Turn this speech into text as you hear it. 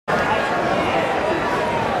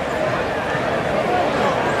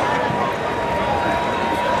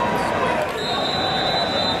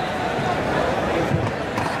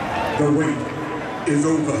is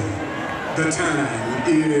over. The time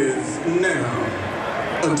is now.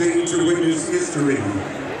 A day to witness history.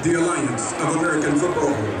 The Alliance of American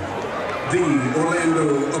Football, the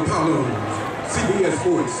Orlando Apollos, CBS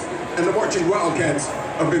Sports, and the marching Wildcats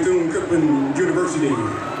of Bethune-Cookman University.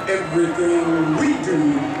 Everything we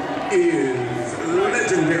do is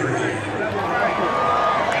legendary.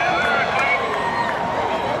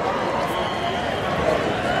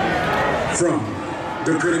 From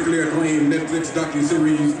the critically acclaimed Netflix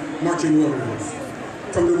docuseries Marching Orders,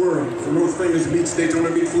 from the world's most famous beach, Daytona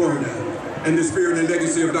Beach, Florida, and the spirit and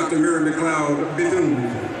legacy of Dr. Mary McLeod of Bethune,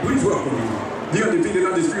 please welcome the undefeated,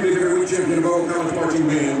 undisputed heavyweight champion of all college marching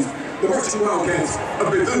bands, the marching Wildcats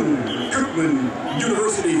of Bethune-Cookman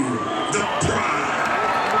University, the Pride.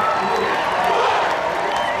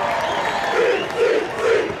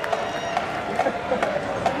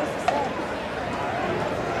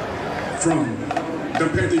 From the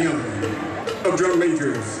pantheon of drum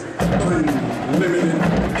majors, unlimited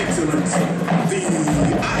excellence, the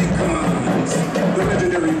icons, the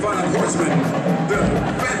legendary Five Horsemen, the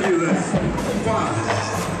fabulous Five.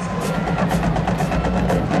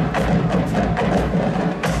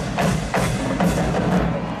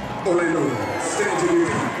 Orlando, stand to your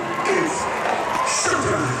feet. It's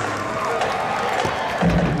showtime.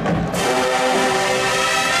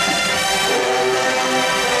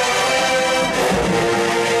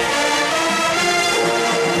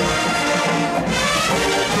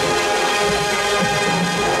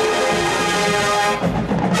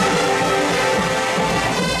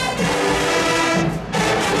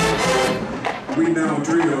 We now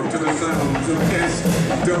drill to the sounds of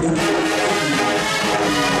SWE.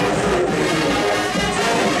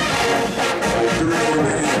 Director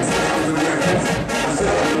bands, sounds and weapons.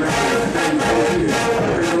 Assistant director, Dave Volunteer.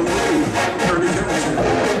 Original Lee, Kirby Johnson.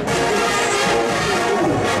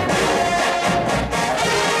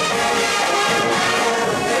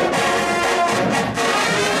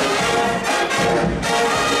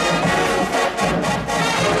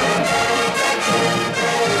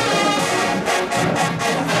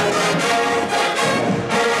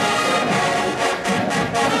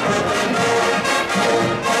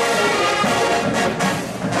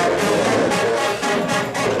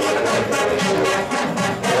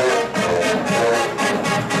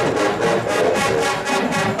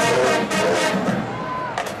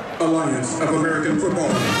 Alliance of American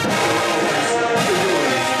Football.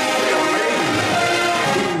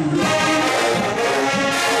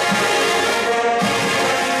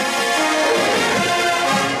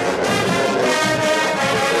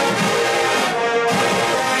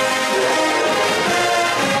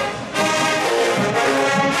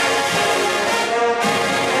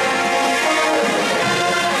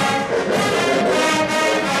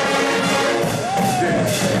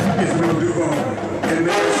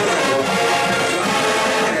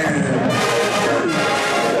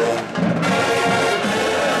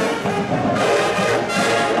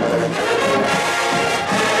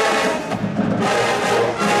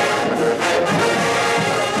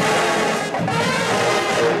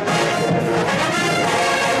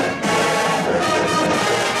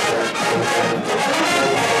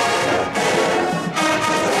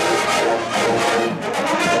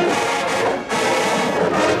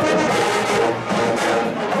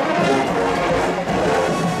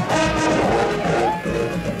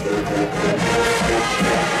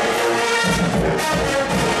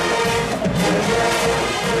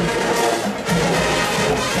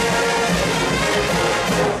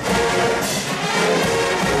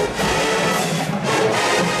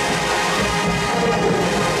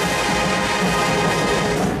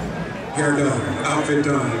 Hair done, outfit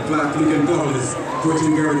done, black looking flawless,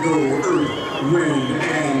 coaching guard go, earth, wind,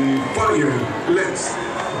 and fire. Let's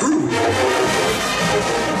groove.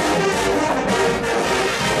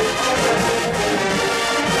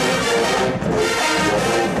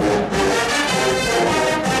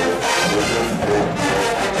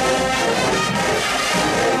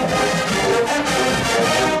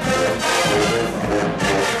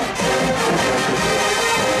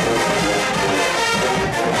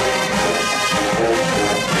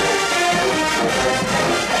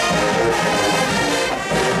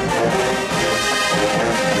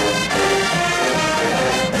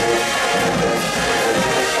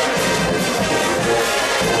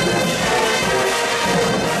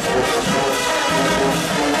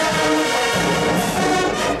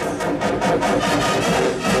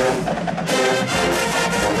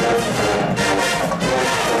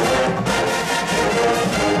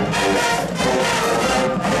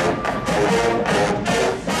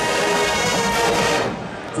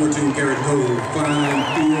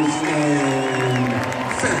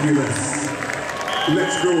 fabulous.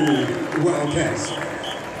 Let's go, Wildcats.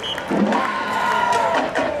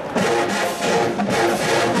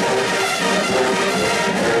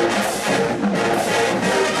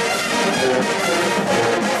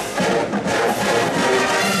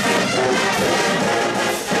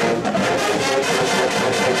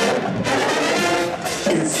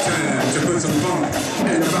 It's time to put some funk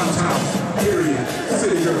in the bounce house, period,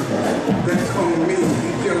 city girl. That's on me,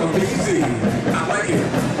 Yellow BC. I like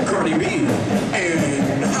it, Cardi B, and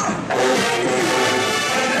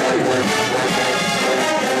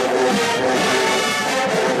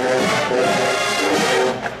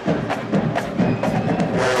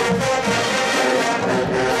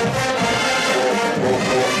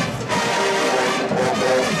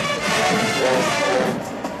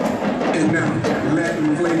and now,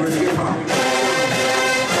 Latin flavored hip hop.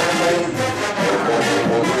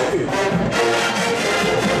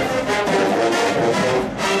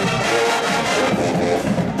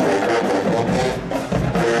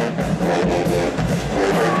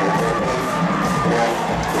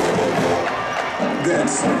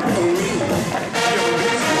 That's on me.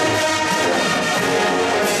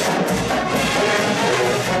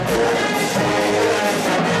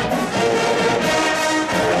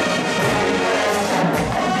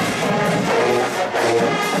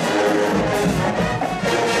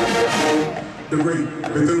 The great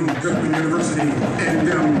Bethune-Cookman University and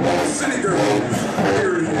them city girls,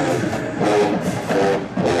 period.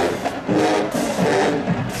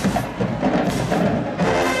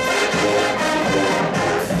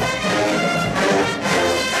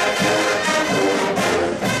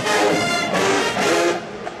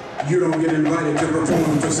 You don't get invited to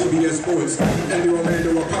perform for CBS Sports and the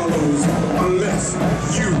Orlando Apollos unless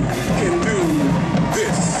you can do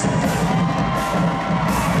this.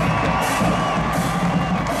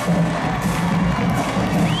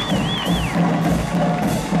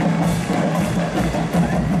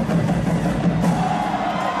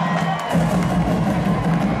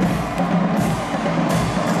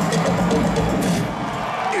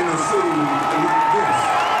 In a city like this,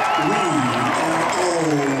 we are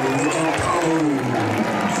all Apollos.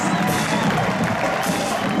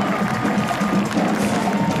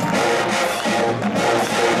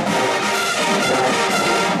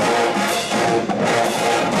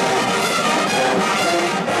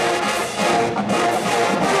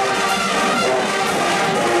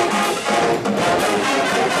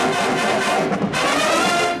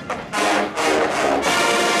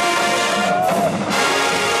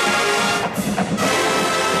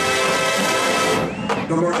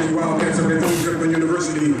 The marching Wildcats of Bethune-Cookman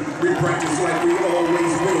University, we practice like we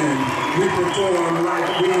always win. We perform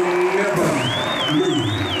like we never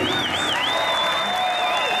lose.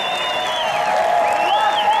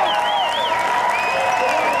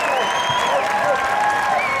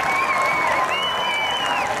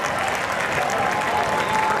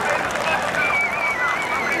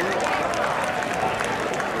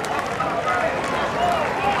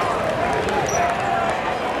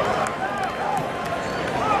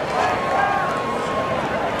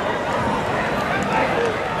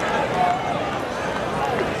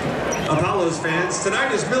 Apollos fans,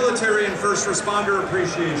 tonight is Military and First Responder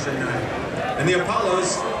Appreciation Night, and the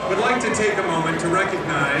Apollos would like to take a moment to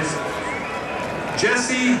recognize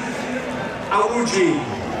Jesse Awuji.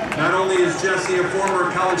 Not only is Jesse a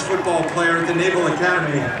former college football player at the Naval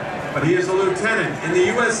Academy, but he is a lieutenant in the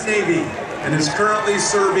U.S. Navy and is currently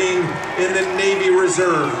serving in the Navy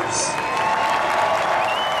Reserves.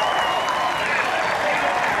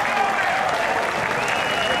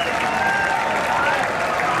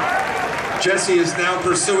 Jesse is now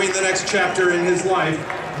pursuing the next chapter in his life,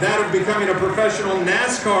 that of becoming a professional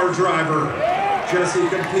NASCAR driver. Jesse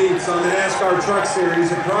competes on the NASCAR Truck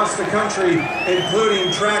Series across the country,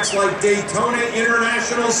 including tracks like Daytona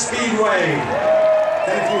International Speedway.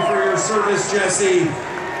 Thank you for your service, Jesse.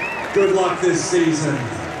 Good luck this season.